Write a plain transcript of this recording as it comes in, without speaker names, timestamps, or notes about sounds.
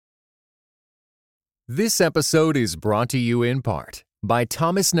This episode is brought to you in part by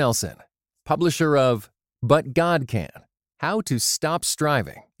Thomas Nelson, publisher of But God Can: How to Stop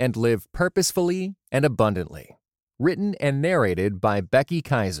Striving and Live Purposefully and Abundantly. Written and narrated by Becky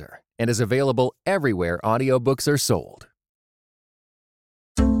Kaiser and is available everywhere audiobooks are sold.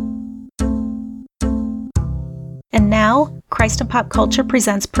 And now, Christ in Pop Culture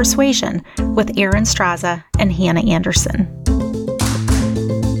presents Persuasion with Aaron Straza and Hannah Anderson.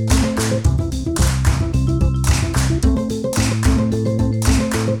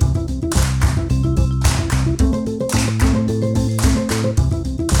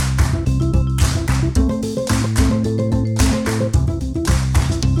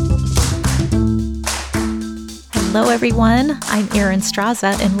 Hello, everyone. I'm Aaron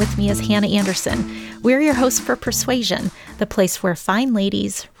Straza, and with me is Hannah Anderson. We're your hosts for Persuasion, the place where fine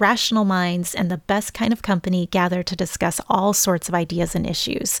ladies, rational minds, and the best kind of company gather to discuss all sorts of ideas and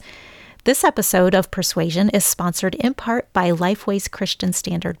issues. This episode of Persuasion is sponsored in part by Lifeway's Christian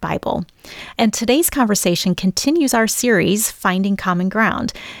Standard Bible. And today's conversation continues our series, Finding Common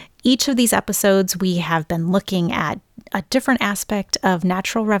Ground. Each of these episodes, we have been looking at a different aspect of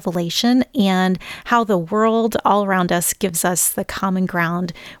natural revelation and how the world all around us gives us the common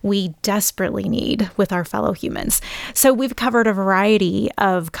ground we desperately need with our fellow humans. So we've covered a variety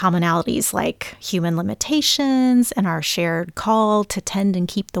of commonalities like human limitations and our shared call to tend and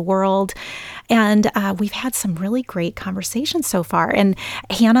keep the world. And we've had some really great conversations so far. And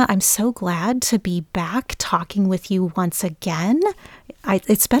Hannah, I'm so glad to be back talking with you once again.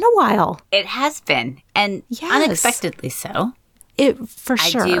 It's been a while. It has been, and yes. Unexpectedly so. For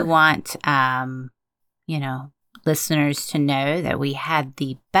sure. I do want, listeners to know that we had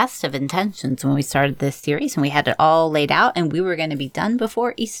the best of intentions when we started this series, and we had it all laid out, and we were going to be done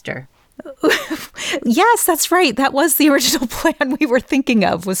before Easter. Yes, that's right. That was the original plan we were thinking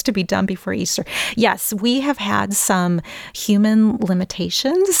of, was to be done before Easter. Yes, we have had some human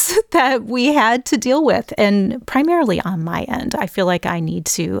limitations that we had to deal with, and primarily on my end. I feel like I need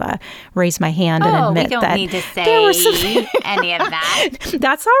to raise my hand and admit that we don't need to say there were some any of that.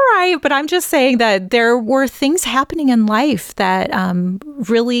 That's all right, but I'm just saying that there were things happening in life that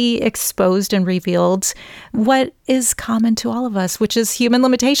really exposed and revealed what is common to all of us, which is human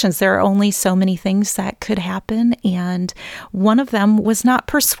limitations. There are only so many things that could happen, and one of them was not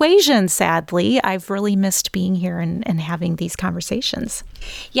persuasion, sadly. I've really missed being here and having these conversations.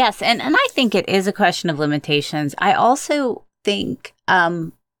 Yes, and I think it is a question of limitations. I also think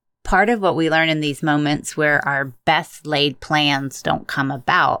part of what we learn in these moments where our best laid plans don't come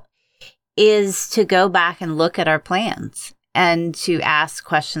about is to go back and look at our plans and to ask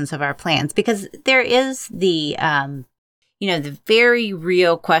questions of our plans, because there is the very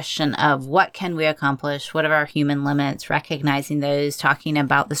real question of what can we accomplish? What are our human limits? Recognizing those, talking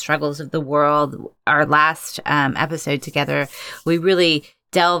about the struggles of the world. Our last episode together, we really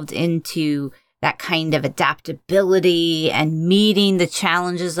delved into that kind of adaptability and meeting the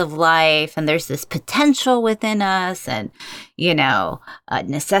challenges of life. And there's this potential within us, and,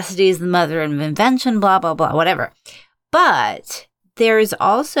 necessity is the mother of invention, blah, blah, blah, whatever. But there's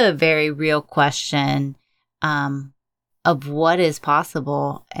also a very real question of what is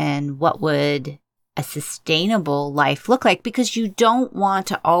possible and what would a sustainable life look like, because you don't want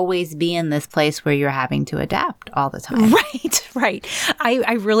to always be in this place where you're having to adapt all the time. Right.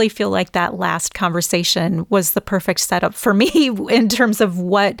 I really feel like that last conversation was the perfect setup for me in terms of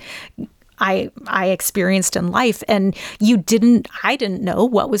what I experienced in life, and I didn't know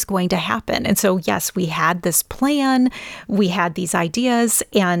what was going to happen. And so, yes, we had this plan, we had these ideas,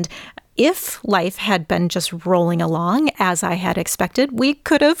 and if life had been just rolling along as I had expected, we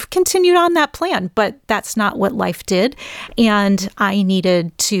could have continued on that plan, but that's not what life did. And I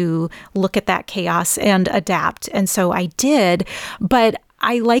needed to look at that chaos and adapt. And so I did. But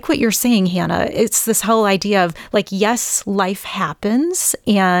I like what you're saying, Hannah. It's this whole idea of yes, life happens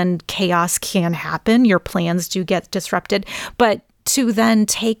and chaos can happen. Your plans do get disrupted, but to then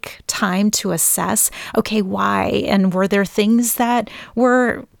take time to assess, okay, why? And were there things that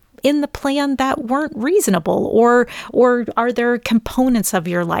were in the plan that weren't reasonable, or are there components of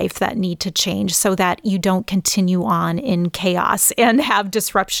your life that need to change so that you don't continue on in chaos and have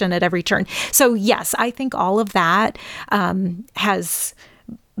disruption at every turn? So yes, I think all of that has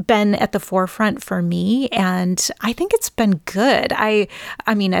been at the forefront for me, and I think it's been good. I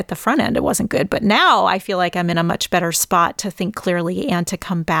mean, at the front end, it wasn't good, but now I feel like I'm in a much better spot to think clearly and to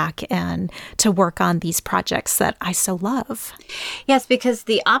come back and to work on these projects that I so love. Yes, because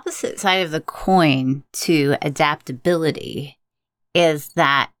the opposite side of the coin to adaptability is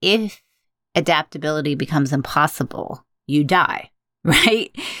that if adaptability becomes impossible, you die.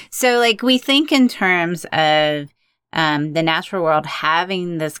 right? So like we think in terms of the natural world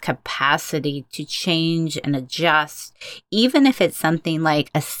having this capacity to change and adjust, even if it's something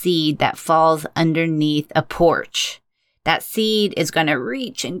like a seed that falls underneath a porch. That seed is going to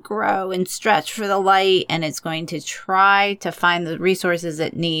reach and grow and stretch for the light, and it's going to try to find the resources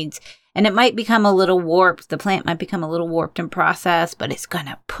it needs. And it might become a little warped. The plant might become a little warped in process, but it's going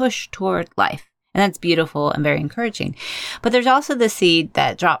to push toward life. And that's beautiful and very encouraging. But there's also the seed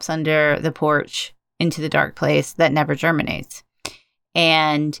that drops under the porch into the dark place that never germinates.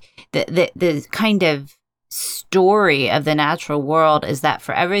 And the kind of story of the natural world is that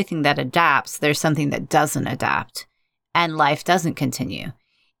for everything that adapts, there's something that doesn't adapt, and life doesn't continue.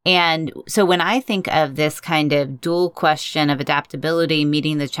 And so when I think of this kind of dual question of adaptability,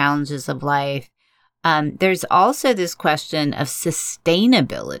 meeting the challenges of life, there's also this question of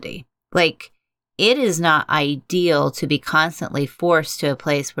sustainability. Like, it is not ideal to be constantly forced to a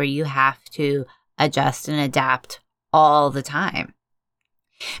place where you have to adjust and adapt all the time,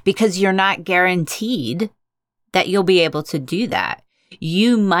 because you're not guaranteed that you'll be able to do that.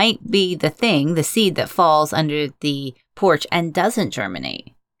 You might be the seed that falls under the porch and doesn't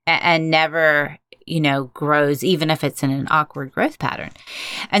germinate and never, grows, even if it's in an awkward growth pattern.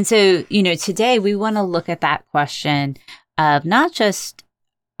 And so, today we want to look at that question of not just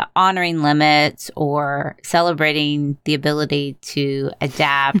honoring limits or celebrating the ability to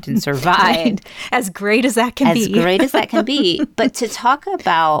adapt and survive. Right. As great as that can be. As great as that can be. But to talk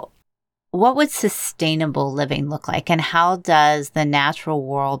about what would sustainable living look like, and how does the natural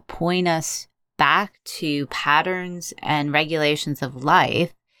world point us back to patterns and regulations of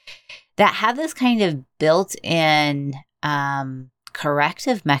life that have this kind of built-in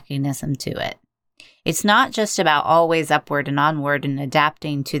corrective mechanism to it. It's not just about always upward and onward and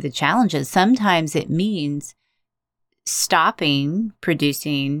adapting to the challenges. Sometimes it means stopping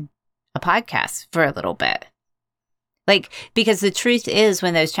producing a podcast for a little bit. Because the truth is,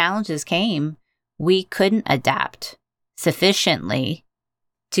 when those challenges came, we couldn't adapt sufficiently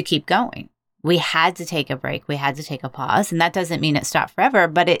to keep going. We had to take a break. We had to take a pause. And that doesn't mean it stopped forever,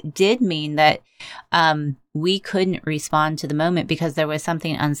 but it did mean that we couldn't respond to the moment because there was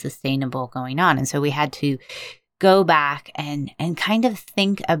something unsustainable going on. And so we had to go back and kind of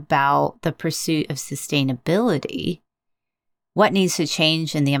think about the pursuit of sustainability. What needs to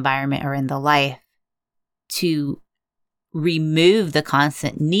change in the environment or in the life to remove the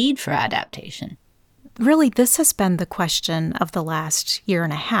constant need for adaptation? Really, this has been the question of the last year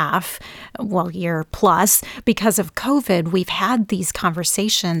and a half, year plus. Because of COVID, we've had these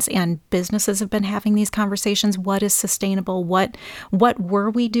conversations, and businesses have been having these conversations. What is sustainable? What were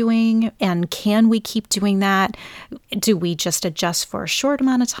we doing? And can we keep doing that? Do we just adjust for a short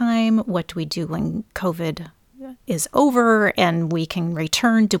amount of time? What do we do when COVID is over and we can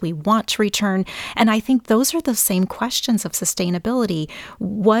return? Do we want to return? And I think those are the same questions of sustainability.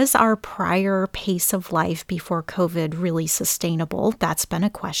 Was our prior pace of life before COVID really sustainable? That's been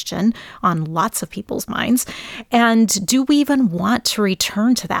a question on lots of people's minds. And do we even want to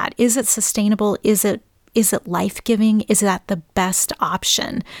return to that? Is it sustainable? Is it life-giving? Is that the best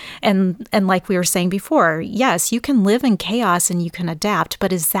option? And like we were saying before, yes, you can live in chaos and you can adapt,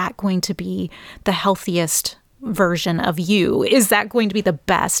 but is that going to be the healthiest version of you? Is that going to be the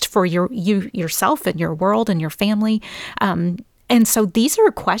best for yourself and your world and your family? And so these are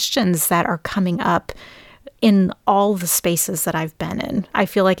questions that are coming up in all the spaces that I've been in. I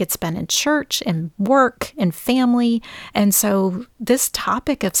feel like it's been in church and work and family. And so this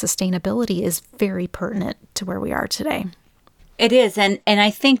topic of sustainability is very pertinent to where we are today. It is. And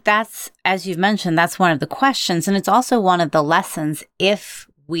I think that's, as you've mentioned, that's one of the questions. And it's also one of the lessons if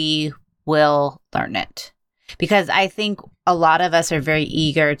we will learn it. Because I think a lot of us are very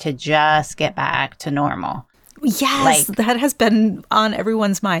eager to just get back to normal. Yes, that has been on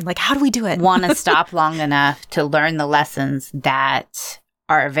everyone's mind. How do we do it? Want to stop long enough to learn the lessons that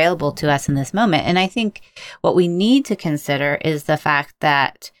are available to us in this moment. And I think what we need to consider is the fact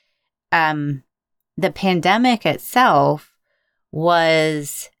that the pandemic itself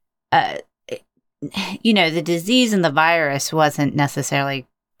was, the disease and the virus wasn't necessarily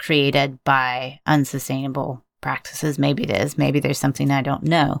created by unsustainable practices. Maybe it is. Maybe there's something I don't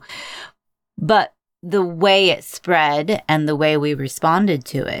know. But the way it spread and the way we responded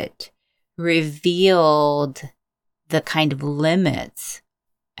to it revealed the kind of limits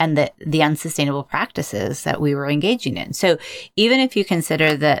and the unsustainable practices that we were engaging in. So even if you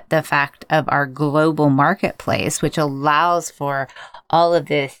consider the fact of our global marketplace, which allows for all of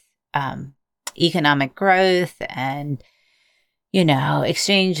this economic growth and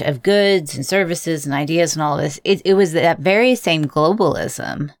exchange of goods and services and ideas and all of this. It was that very same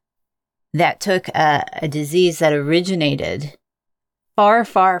globalism that took a disease that originated far,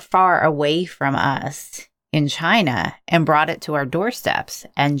 far, far away from us in China and brought it to our doorsteps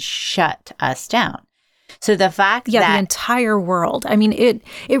and shut us down. So the fact that the entire world. I mean, it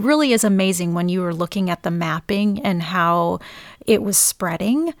really is amazing when you were looking at the mapping and how it was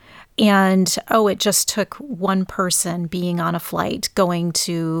spreading. And, it just took one person being on a flight going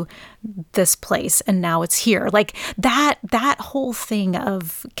to this place and now it's here. Like that whole thing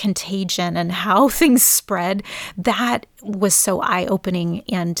of contagion and how things spread, that was so eye-opening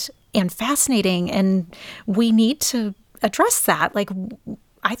and fascinating. And we need to address that. Like,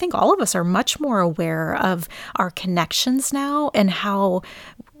 I think all of us are much more aware of our connections now and how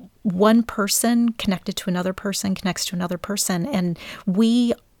one person connected to another person connects to another person. And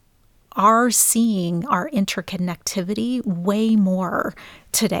we are seeing our interconnectivity way more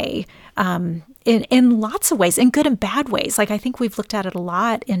today in lots of ways, in good and bad ways. Like, I think we've looked at it a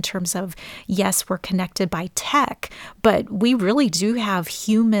lot in terms of, yes, we're connected by tech, but we really do have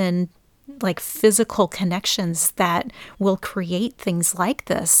human, like physical connections that will create things like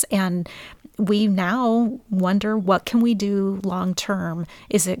this. And we now wonder, what can we do long term?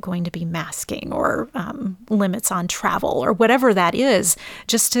 Is it going to be masking or limits on travel or whatever that is,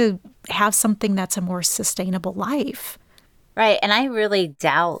 just to have something that's a more sustainable life? Right. And I really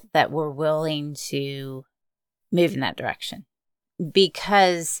doubt that we're willing to move in that direction,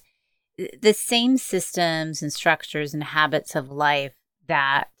 because the same systems and structures and habits of life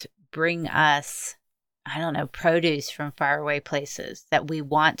that bring us, produce from faraway places that we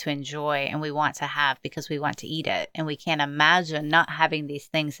want to enjoy and we want to have because we want to eat it, and we can't imagine not having these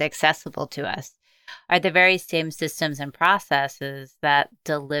things accessible to us, are the very same systems and processes that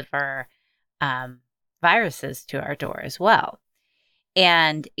deliver viruses to our door as well.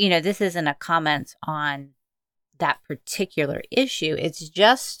 And, this isn't a comment on that particular issue. It's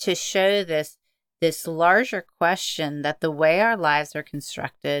just to show this larger question that the way our lives are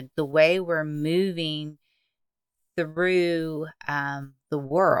constructed, the way we're moving through the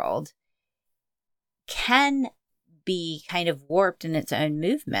world, can be kind of warped in its own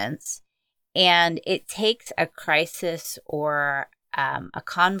movements. And it takes a crisis or a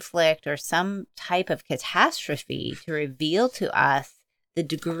conflict or some type of catastrophe to reveal to us the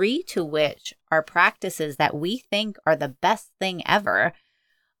degree to which our practices that we think are the best thing ever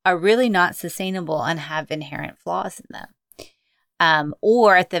are really not sustainable and have inherent flaws in them.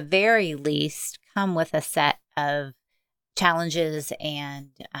 Or at the very least, come with a set of challenges and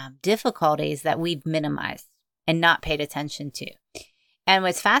difficulties that we've minimized and not paid attention to. And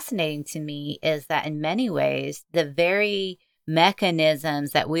what's fascinating to me is that in many ways, the very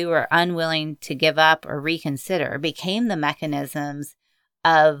mechanisms that we were unwilling to give up or reconsider became the mechanisms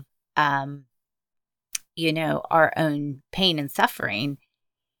of, our own pain and suffering.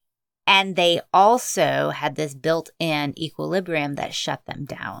 And they also had this built-in equilibrium that shut them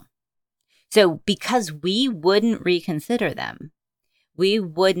down. So because we wouldn't reconsider them, we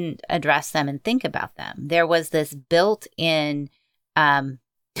wouldn't address them and think about them, there was this built-in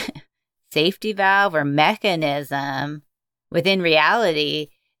safety valve or mechanism within reality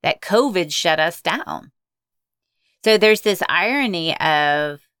that COVID shut us down. So there's this irony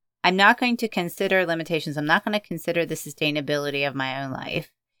of, I'm not going to consider limitations. I'm not going to consider the sustainability of my own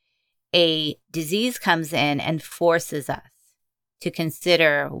life. A disease comes in and forces us to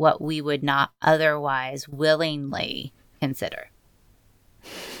consider what we would not otherwise willingly consider.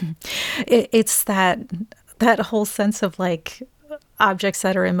 It's that whole sense of like, objects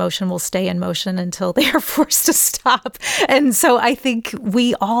that are in motion will stay in motion until they are forced to stop. And so I think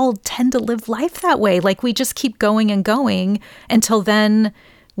we all tend to live life that way. Like, we just keep going and going until then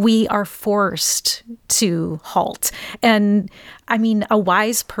we are forced to halt. And I mean, a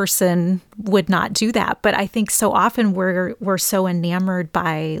wise person would not do that. But I think so often we're so enamored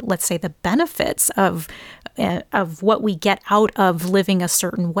by, let's say, the benefits of what we get out of living a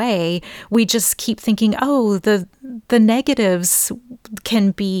certain way. We just keep thinking, oh, the negatives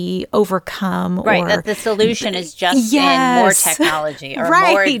can be overcome. Right, or that the solution is just in more technology or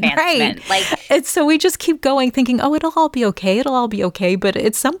more advancement. And so we just keep going thinking, oh, it'll all be okay. It'll all be okay. But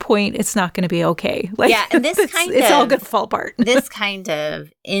at some point, it's not going to be okay. Like, yeah, and it's all going to fall apart. This kind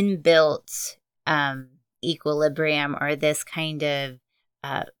of inbuilt equilibrium, or this kind of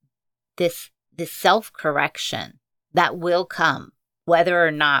this self-correction that will come whether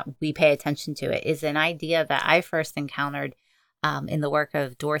or not we pay attention to it, is an idea that I first encountered in the work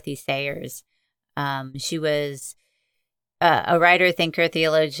of Dorothy Sayers. She was a writer, thinker,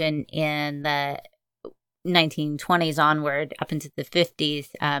 theologian in the 1920s onward up into the 50s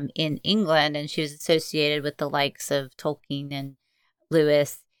in England, and she was associated with the likes of Tolkien and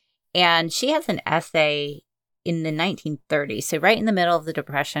Lewis. And she has an essay in the 1930s, so right in the middle of the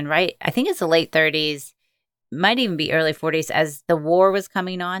Depression, right? I think it's the late 30s, might even be early 40s, as the war was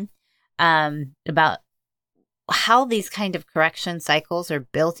coming on, about how these kind of correction cycles are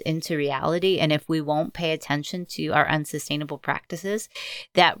built into reality. And if we won't pay attention to our unsustainable practices,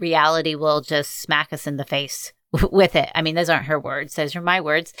 that reality will just smack us in the face with it. I mean, those aren't her words. Those are my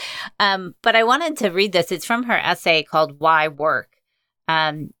words. But I wanted to read this. It's from her essay called Why Work?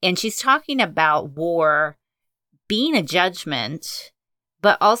 And she's talking about war being a judgment,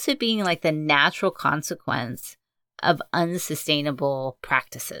 but also being like the natural consequence of unsustainable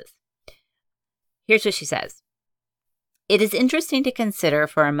practices. Here's what she says. It is interesting to consider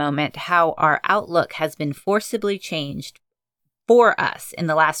for a moment how our outlook has been forcibly changed for us in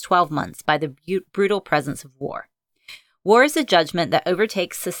the last 12 months by the brutal presence of war. War is a judgment that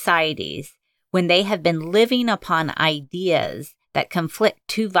overtakes societies when they have been living upon ideas that conflict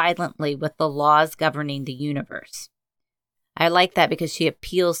too violently with the laws governing the universe. I like that because she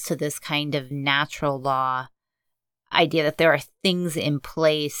appeals to this kind of natural law idea that there are things in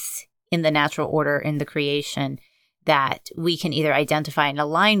place in the natural order in the creation that we can either identify and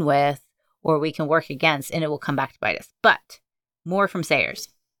align with, or we can work against, and it will come back to bite us. But more from Sayers.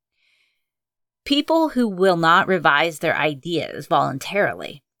 People who will not revise their ideas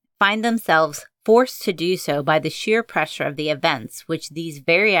voluntarily find themselves forced to do so by the sheer pressure of the events which these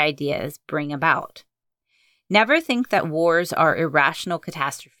very ideas bring about. Never think that wars are irrational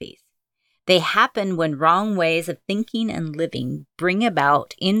catastrophes. They happen when wrong ways of thinking and living bring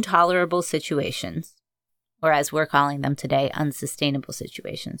about intolerable situations, or as we're calling them today, unsustainable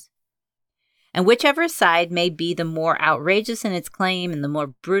situations. And whichever side may be the more outrageous in its claim and the more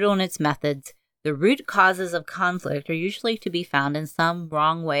brutal in its methods, the root causes of conflict are usually to be found in some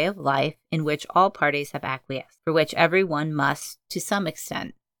wrong way of life in which all parties have acquiesced, for which everyone must, to some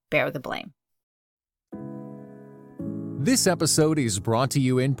extent, bear the blame. This episode is brought to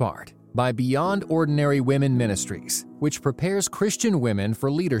you in part by Beyond Ordinary Women Ministries, which prepares Christian women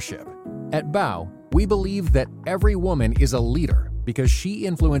for leadership. At BOW, we believe that every woman is a leader because she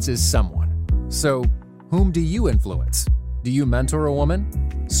influences someone. So, whom do you influence? Do you mentor a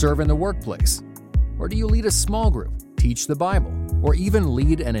woman? Serve in the workplace? Or do you lead a small group, teach the Bible, or even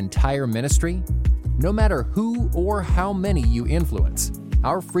lead an entire ministry? No matter who or how many you influence,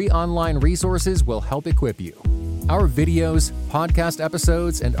 our free online resources will help equip you. Our videos, podcast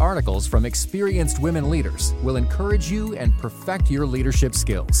episodes, and articles from experienced women leaders will encourage you and perfect your leadership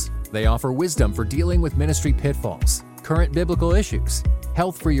skills. They offer wisdom for dealing with ministry pitfalls, current biblical issues,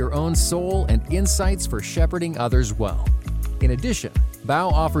 health for your own soul, and insights for shepherding others well. In addition, BOW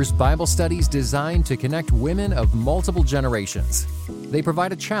offers Bible studies designed to connect women of multiple generations. They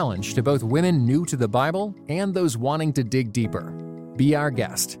provide a challenge to both women new to the Bible and those wanting to dig deeper. Be our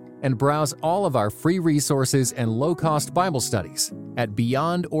guest and browse all of our free resources and low-cost Bible studies at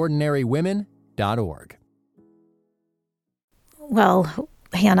beyondordinarywomen.org. Well,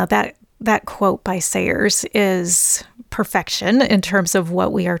 Hannah, that quote by Sayers is perfection in terms of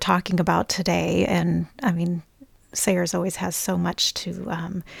what we are talking about today. And I mean, Sayers always has so much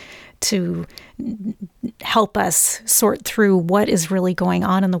to help us sort through what is really going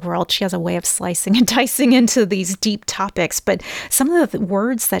on in the world. She has a way of slicing and dicing into these deep topics. But some of the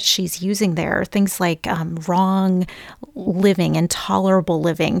words that she's using there, things like wrong living, intolerable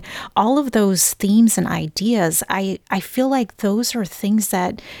living, all of those themes and ideas, I feel like those are things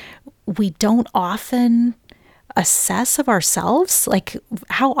that we don't often assess of ourselves. Like,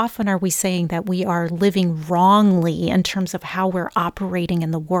 how often are we saying that we are living wrongly in terms of how we're operating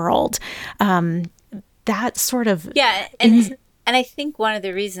in the world? That sort of... Yeah, and I think one of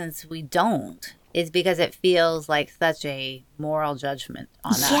the reasons we don't is because it feels like such a moral judgment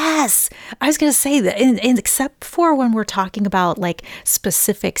on us. Yes, I was going to say that, and except for when we're talking about like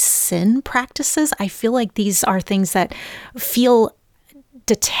specific sin practices, I feel like these are things that feel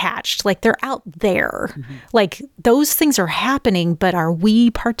detached, like they're out there. Mm-hmm. Like those things are happening, but are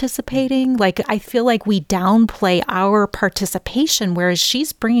we participating? Like I feel like we downplay our participation, whereas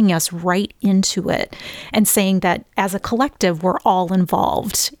she's bringing us right into it and saying that as a collective, we're all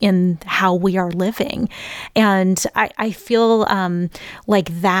involved in how we are living. And I feel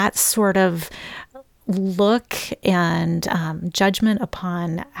like that sort of look and judgment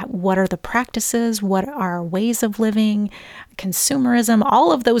upon what are the practices, what are ways of living, consumerism,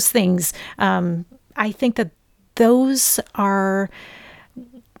 all of those things. I think that those are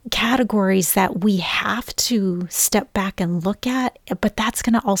categories that we have to step back and look at, but that's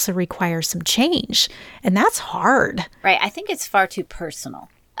going to also require some change. And that's hard. Right. I think it's far too personal.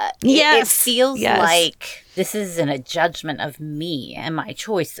 Yes. It feels like this isn't a judgment of me and my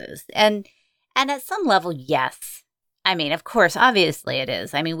choices. And at some level, yes. I mean, of course, obviously it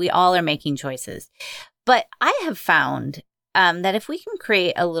is. I mean, we all are making choices. But I have found that if we can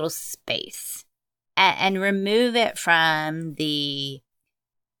create a little space and remove it from the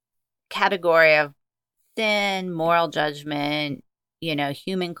category of sin, moral judgment,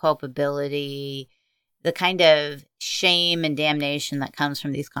 human culpability, the kind of shame and damnation that comes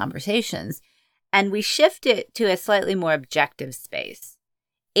from these conversations, and we shift it to a slightly more objective space,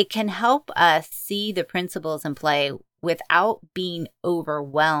 it can help us see the principles in play without being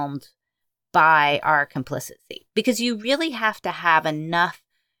overwhelmed by our complicity. Because you really have to have enough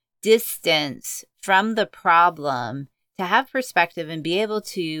distance from the problem to have perspective and be able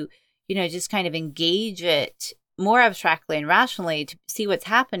to, just kind of engage it more abstractly and rationally to see what's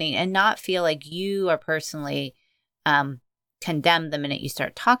happening and not feel like you are personally condemned the minute you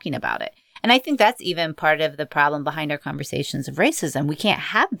start talking about it. And I think that's even part of the problem behind our conversations of racism. We can't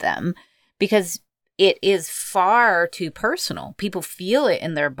have them because it is far too personal. People feel it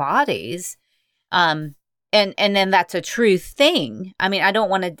in their bodies. And then that's a true thing. I mean, I don't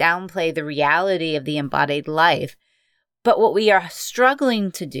want to downplay the reality of the embodied life, but what we are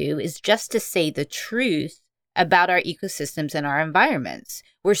struggling to do is just to say the truth about our ecosystems and our environments.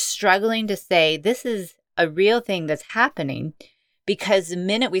 We're struggling to say this is a real thing that's happening because the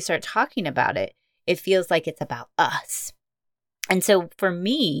minute we start talking about it, it feels like it's about us. And so for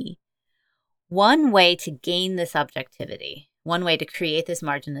me, one way to gain this objectivity, one way to create this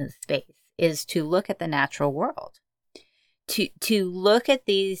margin in space is to look at the natural world, to look at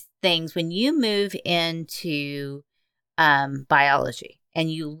these things. When you move into biology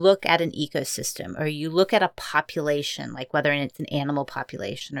and you look at an ecosystem or you look at a population, like whether it's an animal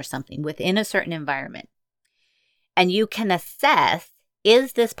population or something within a certain environment, and you can assess,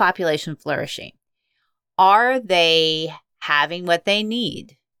 is this population flourishing? Are they having what they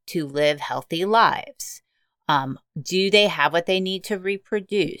need to live healthy lives? Do they have what they need to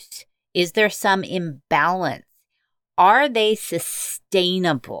reproduce? Is there some imbalance? Are they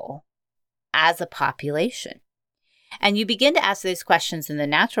sustainable as a population? And you begin to ask those questions in the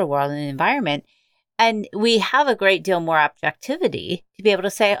natural world and the environment, and we have a great deal more objectivity to be able to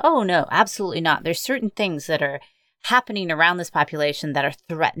say, oh, no, absolutely not. There's certain things that are happening around this population that are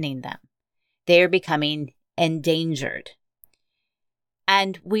threatening them. They are becoming endangered.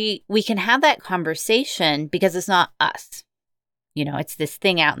 And we can have that conversation because it's not us. It's this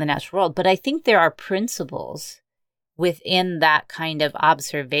thing out in the natural world. But I think there are principles within that kind of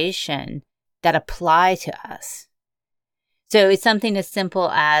observation that apply to us. So it's something as simple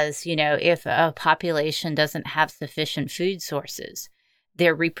as, if a population doesn't have sufficient food sources,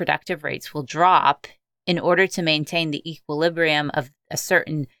 their reproductive rates will drop in order to maintain the equilibrium of a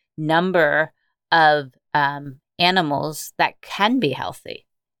certain number of animals that can be healthy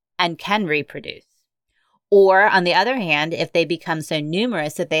and can reproduce. Or on the other hand, if they become so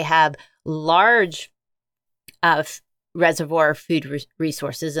numerous that they have large reservoir of food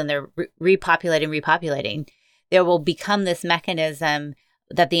resources and they're repopulating, there will become this mechanism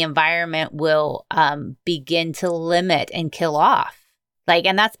that the environment will begin to limit and kill off.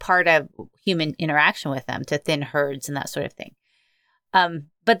 And that's part of human interaction with them, to thin herds and that sort of thing.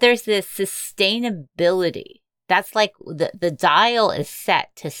 But there's this sustainability. That's like the dial is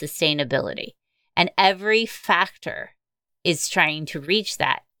set to sustainability. And every factor is trying to reach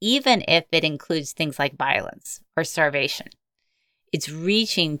that, even if it includes things like violence or starvation. It's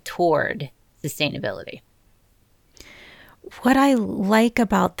reaching toward sustainability. What I like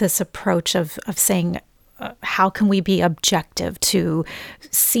about this approach of saying, how can we be objective to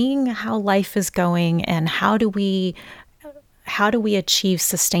seeing how life is going and how do we achieve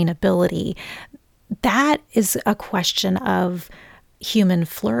sustainability? That is a question of human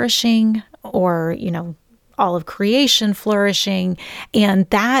flourishing or, all of creation flourishing. And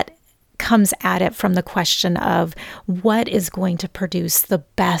that comes at it from the question of what is going to produce the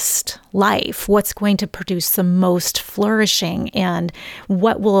best life, what's going to produce the most flourishing, and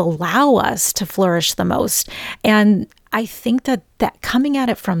what will allow us to flourish the most. And I think that coming at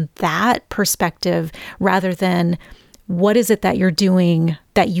it from that perspective, rather than what is it that you're doing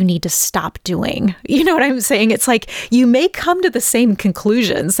that you need to stop doing? You know what I'm saying? It's like you may come to the same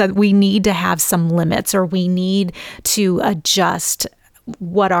conclusions that we need to have some limits or we need to adjust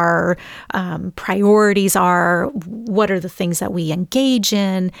what our priorities are, what are the things that we engage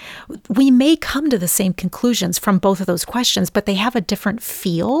in. We may come to the same conclusions from both of those questions, but they have a different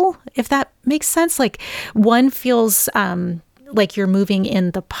feel, if that makes sense. Like one feels like you're moving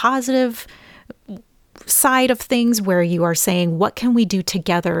in the positive side of things where you are saying, what can we do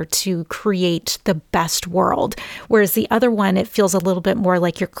together to create the best world? Whereas the other one, it feels a little bit more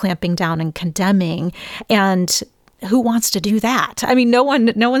like you're clamping down and condemning. And who wants to do that? I mean, no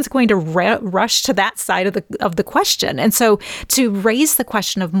one's going to rush to that side of the question. And so to raise the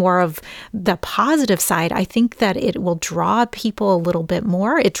question of more of the positive side, I think that it will draw people a little bit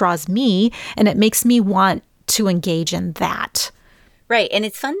more. It draws me, and it makes me want to engage in that. Right. And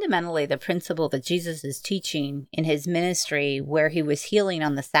it's fundamentally the principle that Jesus is teaching in his ministry, where he was healing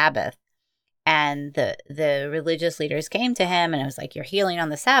on the Sabbath. And the religious leaders came to him and it was like, you're healing on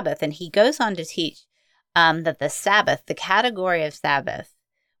the Sabbath. And he goes on to teach that the Sabbath, the category of Sabbath,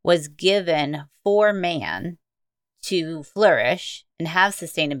 was given for man to flourish and have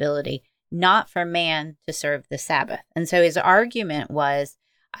sustainability, not for man to serve the Sabbath. And so his argument was,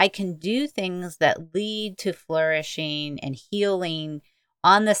 I can do things that lead to flourishing and healing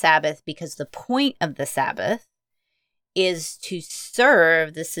on the Sabbath because the point of the Sabbath is to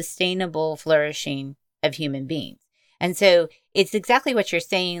serve the sustainable flourishing of human beings. And so it's exactly what you're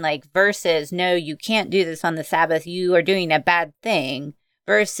saying, like versus, no, you can't do this on the Sabbath, you are doing a bad thing,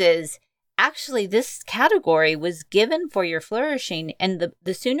 versus actually this category was given for your flourishing. And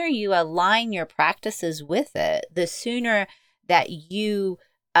the sooner you align your practices with it, the sooner that you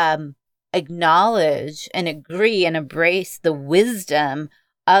acknowledge and agree and embrace the wisdom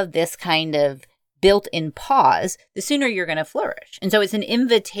of this kind of built-in pause, the sooner you're going to flourish. And so it's an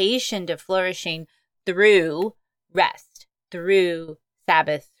invitation to flourishing through rest, through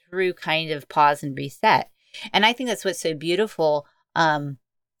Sabbath, through kind of pause and reset. And I think that's what's so beautiful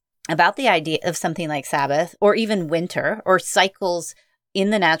about the idea of something like Sabbath, or even winter, or cycles in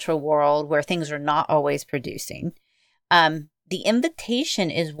the natural world where things are not always producing. The invitation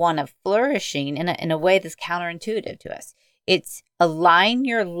is one of flourishing in a way that's counterintuitive to us. It's align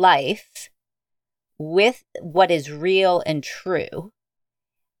your life with what is real and true,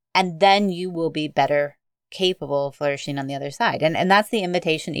 and then you will be better capable of flourishing on the other side. And that's the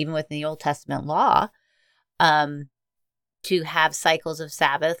invitation, even within the Old Testament law, to have cycles of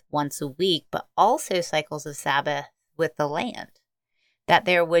Sabbath once a week, but also cycles of Sabbath with the land, that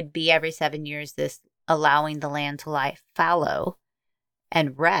there would be every 7 years this allowing the land to lie fallow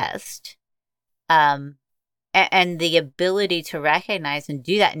and rest, and the ability to recognize and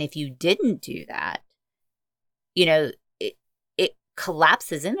do that. And if you didn't do that, it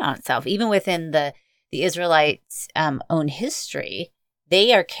collapses in on itself. Even within the Israelites' own history,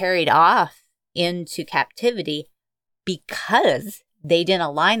 they are carried off into captivity because they didn't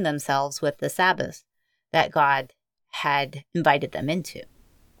align themselves with the Sabbath that God had invited them into.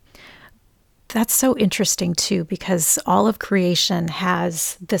 That's so interesting, too, because all of creation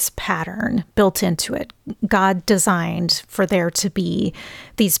has this pattern built into it. God designed for there to be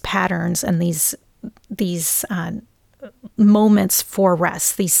these patterns and these moments for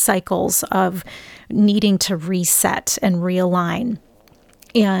rest, these cycles of needing to reset and realign.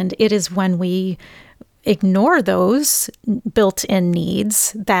 And it is when we ignore those built-in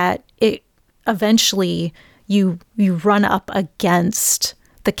needs that it eventually you run up against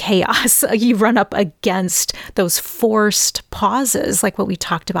the chaos. You run up against those forced pauses, like what we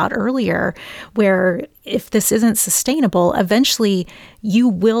talked about earlier, where if this isn't sustainable, eventually you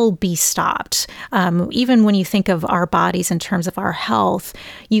will be stopped. Even when you think of our bodies in terms of our health,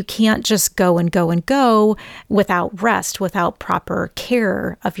 you can't just go and go and go without rest, without proper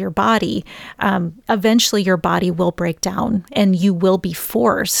care of your body. Eventually your body will break down and you will be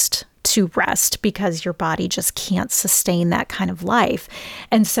forced to rest because your body just can't sustain that kind of life.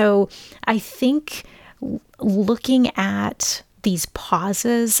 And so I think looking at these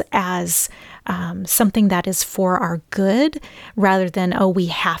pauses as something that is for our good rather than, oh, we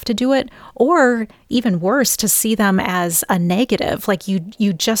have to do it, or even worse, to see them as a negative, like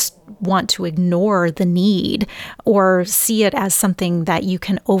you just want to ignore the need or see it as something that you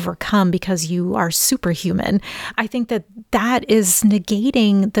can overcome because you are superhuman. I think that is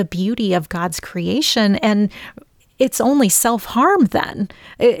negating the beauty of God's creation, and it's only self-harm then.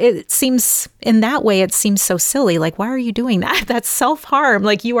 It seems, in that way, it seems so silly. Like, why are you doing that? That's self-harm.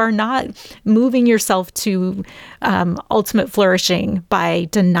 Like, you are not moving yourself to ultimate flourishing by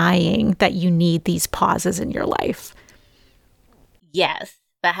denying that you need these pauses in your life. Yes,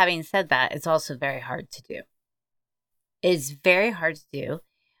 but having said that, it's also very hard to do. It's very hard to do.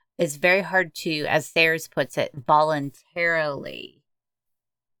 It's very hard to, as Sayers puts it, voluntarily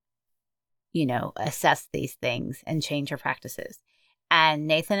assess these things and change our practices. And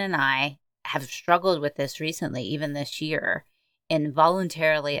Nathan and I have struggled with this recently, even this year, in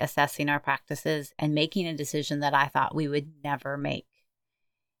voluntarily assessing our practices and making a decision that I thought we would never make.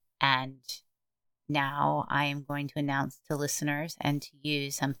 And now I am going to announce to listeners and to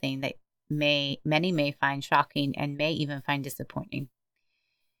you something that many may find shocking and may even find disappointing.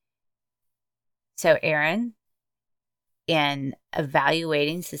 So, Erin, in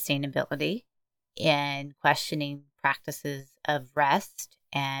evaluating sustainability, in questioning practices of rest,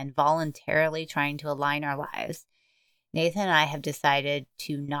 and voluntarily trying to align our lives, Nathan and I have decided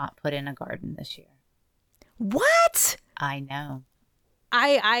to not put in a garden this year. What? I know.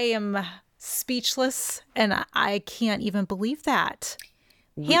 I am speechless, and I can't even believe that.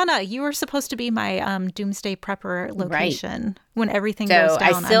 Hannah, you were supposed to be my doomsday prepper location. Right. When everything goes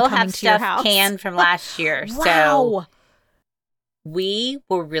down. I still I'm coming have to your stuff house. canned from last year. Wow. So we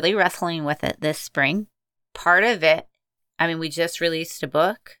were really wrestling with it this spring. Part of it, we just released a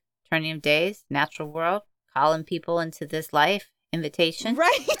book, Turning of Days, Natural World, calling people into this life invitation.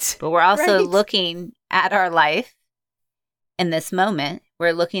 Right. But we're also looking at our life in this moment.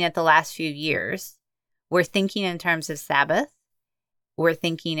 We're looking at the last few years. We're thinking in terms of Sabbath. We're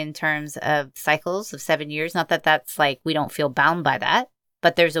thinking in terms of cycles of 7 years. Not that that's we don't feel bound by that,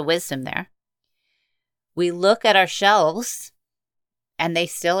 but there's a wisdom there. We look at our shelves and they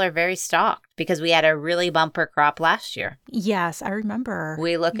still are very stocked because we had a really bumper crop last year. Yes, I remember.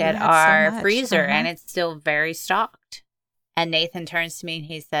 We look at our freezer and it's still very stocked. And Nathan turns to me and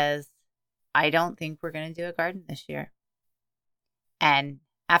he says, I don't think we're going to do a garden this year. And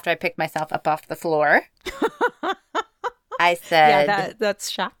after I picked myself up off the floor, I said, yeah, that's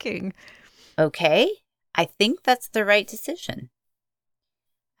shocking. Okay, I think that's the right decision.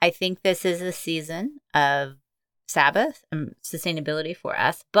 I think this is a season of Sabbath and sustainability for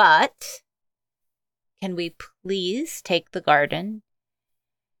us, but can we please take the garden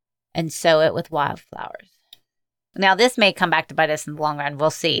and sow it with wildflowers? Now, this may come back to bite us in the long run. We'll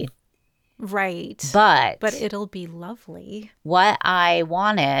see. Right. But it'll be lovely. What I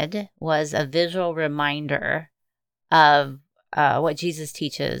wanted was a visual reminder of what Jesus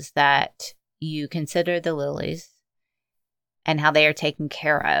teaches, that you consider the lilies and how they are taken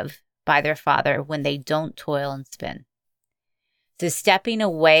care of by their Father when they don't toil and spin. So stepping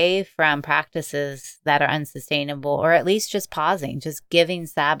away from practices that are unsustainable, or at least just pausing, just giving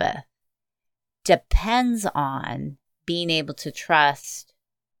Sabbath, depends on being able to trust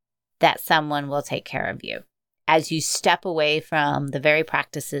that someone will take care of you as you step away from the very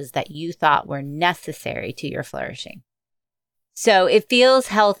practices that you thought were necessary to your flourishing. So it feels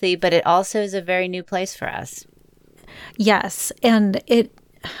healthy, but it also is a very new place for us. Yes. And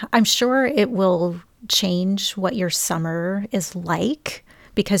I'm sure it will change what your summer is like,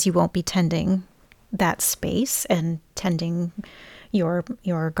 because you won't be tending that space and tending your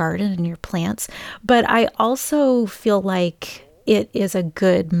garden and your plants. But I also feel like it is a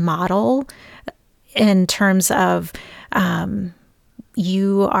good model in terms of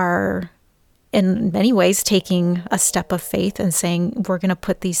you are in many ways taking a step of faith and saying, we're going to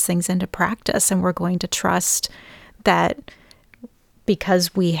put these things into practice, and we're going to trust that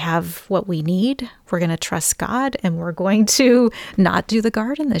because we have what we need, we're going to trust God, and we're going to not do the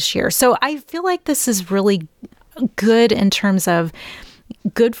garden this year. So I feel like this is really good in terms of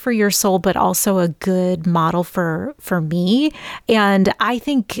good for your soul, but also a good model for me. And I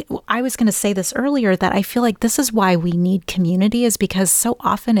think I was going to say this earlier, that I feel like this is why we need community, is because so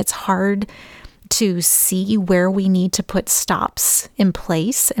often it's hard to see where we need to put stops in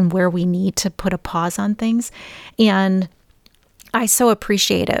place and where we need to put a pause on things. And I so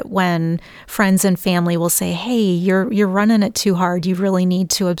appreciate it when friends and family will say, hey, you're running it too hard. You really need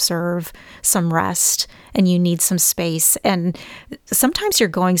to observe some rest and you need some space. And sometimes you're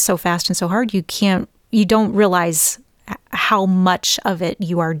going so fast and so hard, you don't realize how much of it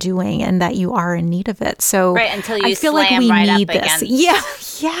you are doing and that you are in need of it. So right, until you I feel like we right need this.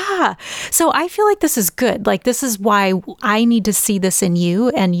 Yeah. So I feel like this is good. Like, this is why I need to see this in you,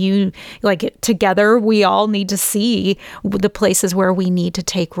 and you, like, together we all need to see the places where we need to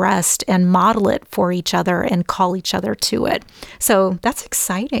take rest and model it for each other and call each other to it. So that's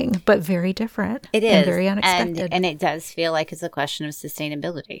exciting, but very different. It is. And very unexpected. And it does feel like it's a question of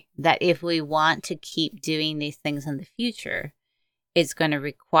sustainability, that if we want to keep doing these things in the future, it's going to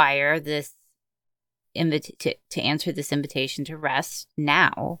require this to answer this invitation to rest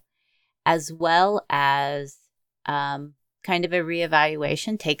now, as well as kind of a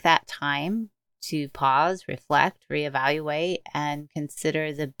reevaluation. Take that time to pause, reflect, reevaluate, and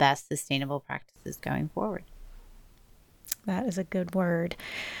consider the best sustainable practices going forward. That is a good word.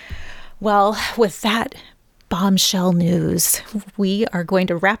 Well, with that bombshell news, we are going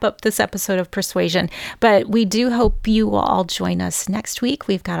to wrap up this episode of Persuasion, but we do hope you will all join us next week.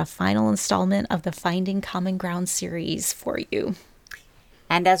 We've got a final installment of the Finding Common Ground series for you.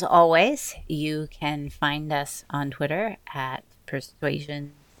 And as always, you can find us on Twitter at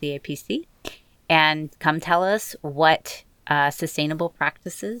Persuasion CAPC, and come tell us what sustainable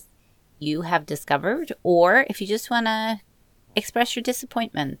practices you have discovered, or if you just want to express your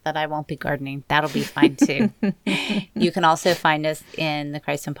disappointment that I won't be gardening, that'll be fine too. You can also find us in the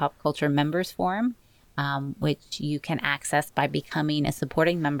Christ and Pop Culture Members Forum, which you can access by becoming a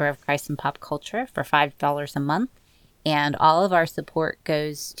supporting member of Christ and Pop Culture for $5 a month. And all of our support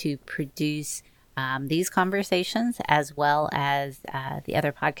goes to produce these conversations, as well as the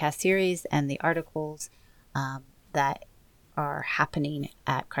other podcast series and the articles that are happening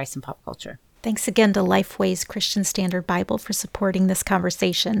at Christ and Pop Culture. Thanks again to Lifeway's Christian Standard Bible for supporting this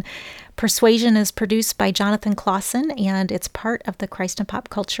conversation. Persuasion is produced by Jonathan Clausen, and it's part of the Christ and Pop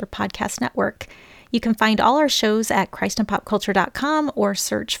Culture Podcast Network. You can find all our shows at christandpopculture.com or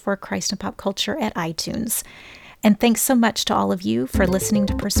search for Christ and Pop Culture at iTunes. And thanks so much to all of you for listening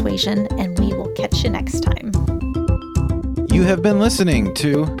to Persuasion, and we will catch you next time. You have been listening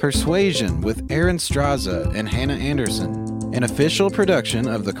to Persuasion with Aaron Straza and Hannah Anderson, an official production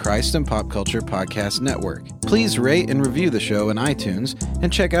of the Christ and Pop Culture Podcast Network. Please rate and review the show in iTunes,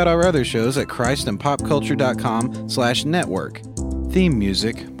 and check out our other shows at christandpopculture.com/network. Theme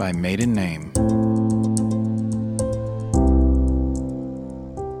music by Maiden Name.